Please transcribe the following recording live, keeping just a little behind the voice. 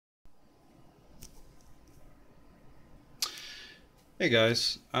Hey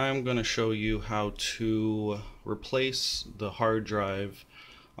guys, I'm going to show you how to replace the hard drive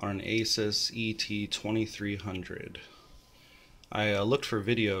on an Asus ET2300. I looked for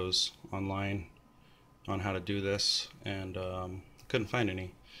videos online on how to do this and couldn't find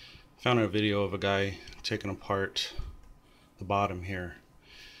any. Found a video of a guy taking apart the bottom here,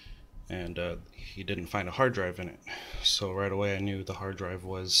 and he didn't find a hard drive in it. So right away I knew the hard drive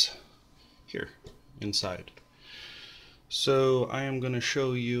was here inside. So I am going to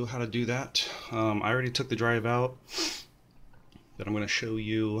show you how to do that. I already took the drive out, but I'm going to show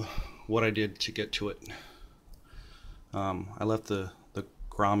you what I did to get to it. I left the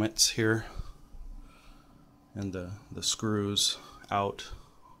grommets here and the screws out.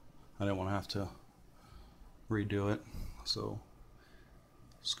 I didn't want to have to redo it. So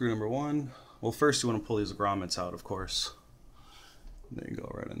screw number one. Well, first you want to pull these grommets out, of course. There you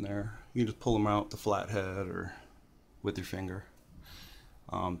go, right in there. You just pull them out the flathead or with your finger.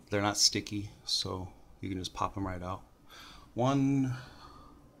 They're not sticky, so you can just pop them right out. 1,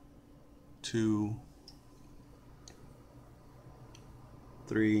 2,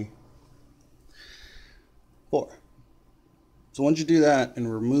 3, 4. So once you do that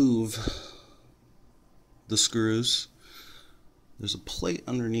and remove the screws, there's a plate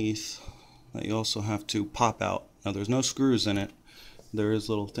underneath that you also have to pop out. Now there's no screws in it. There is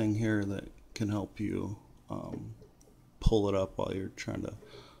a little thing here that can help you pull it up while you're trying to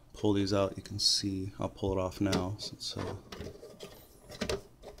pull these out. You can see, I'll pull it off now since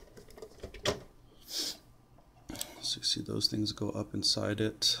so you see those things go up inside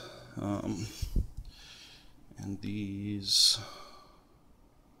it, and these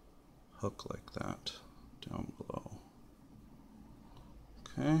hook like that down below.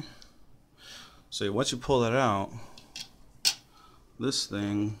 Okay, so once you pull that out, this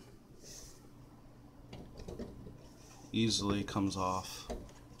thing easily comes off.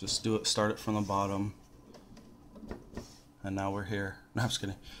 Just do it, start it from the bottom, and now we're here. No, I'm just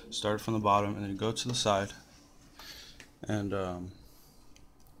kidding. Start it from the bottom and then go to the side, and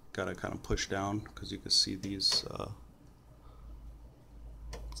gotta kind of push down because you can see these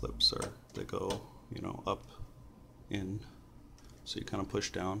clips they go, you know, up in, so you kind of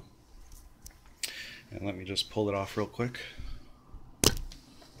push down. And let me just pull it off real quick.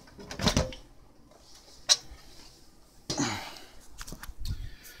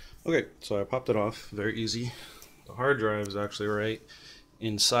 Okay, so I popped it off, very easy. The hard drive is actually right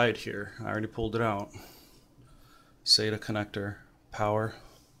inside here. I already pulled it out. SATA connector, power.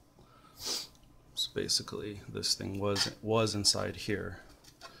 So basically this thing was inside here.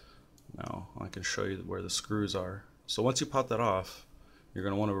 Now I can show you where the screws are. So once you pop that off, you're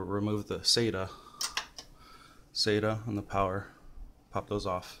going to want to remove the SATA and the power. Pop those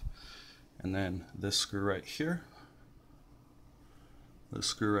off. And then this screw right here. This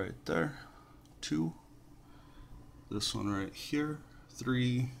screw right there, 2, this one right here,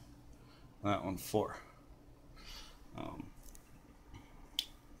 3, that one 4.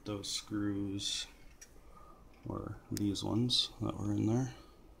 Those screws were these ones that were in there.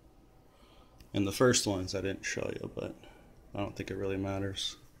 And the first ones I didn't show you, but I don't think it really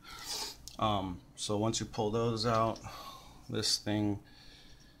matters. So once you pull those out, this thing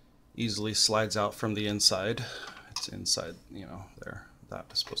easily slides out from the inside. It's inside, you know, there. That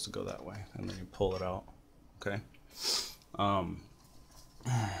is supposed to go that way, and then you pull it out. Okay.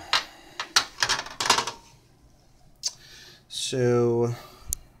 So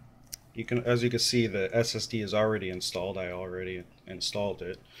you can, as you can see, the SSD is already installed. I already installed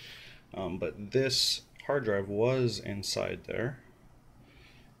it, but this hard drive was inside there,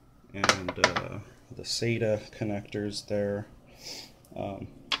 and the SATA connectors there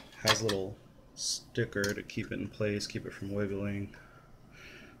has a little sticker to keep it in place, keep it from wiggling.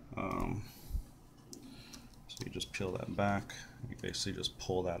 So you just peel that back, you basically just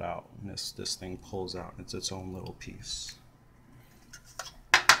pull that out, and this thing pulls out. It's its own little piece.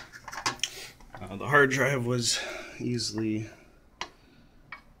 The hard drive was easily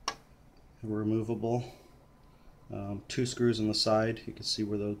removable. 2 screws on the side. You can see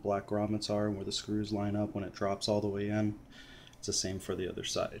where those black grommets are and where the screws line up when it drops all the way in. It's the same for the other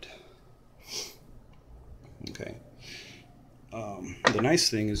side. Okay. The nice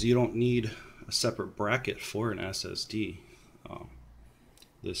thing is you don't need a separate bracket for an SSD.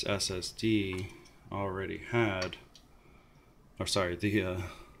 This SSD already had, or sorry,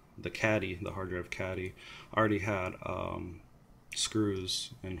 the caddy, the hard drive caddy, already had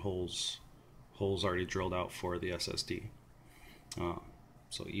screws and holes already drilled out for the SSD.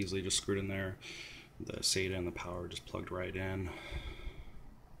 So easily just screwed in there. The SATA and the power just plugged right in.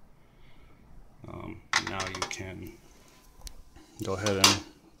 Now you can go ahead and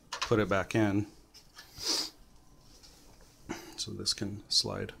put it back in. So this can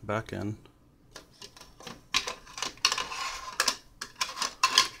slide back in.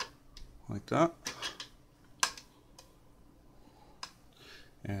 Like that.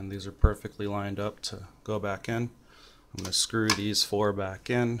 And these are perfectly lined up to go back in. I'm going to screw these 4 back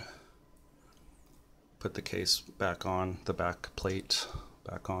in, put the case back on, the back plate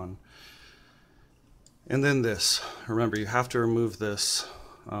back on. And then this, remember you have to remove this,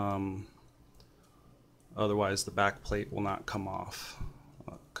 otherwise the back plate will not come off,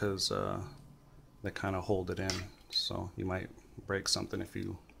 because they kind of hold it in, so you might break something if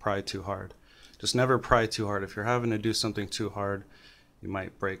you pry too hard. Just never pry too hard. If you're having to do something too hard, you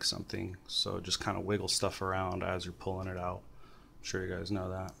might break something, so just kind of wiggle stuff around as you're pulling it out. I'm sure you guys know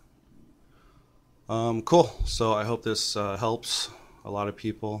that. Cool, so I hope this helps a lot of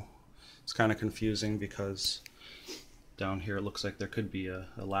people. It's kind of confusing because down here it looks like there could be a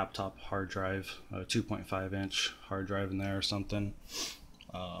laptop hard drive, a 2.5 inch hard drive in there or something.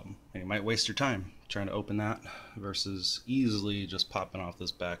 And you might waste your time trying to open that versus easily just popping off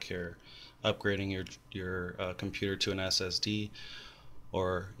this back here, upgrading your computer to an SSD,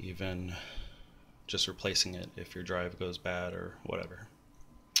 or even just replacing it if your drive goes bad or whatever.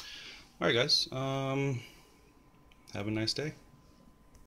 Alright guys, have a nice day.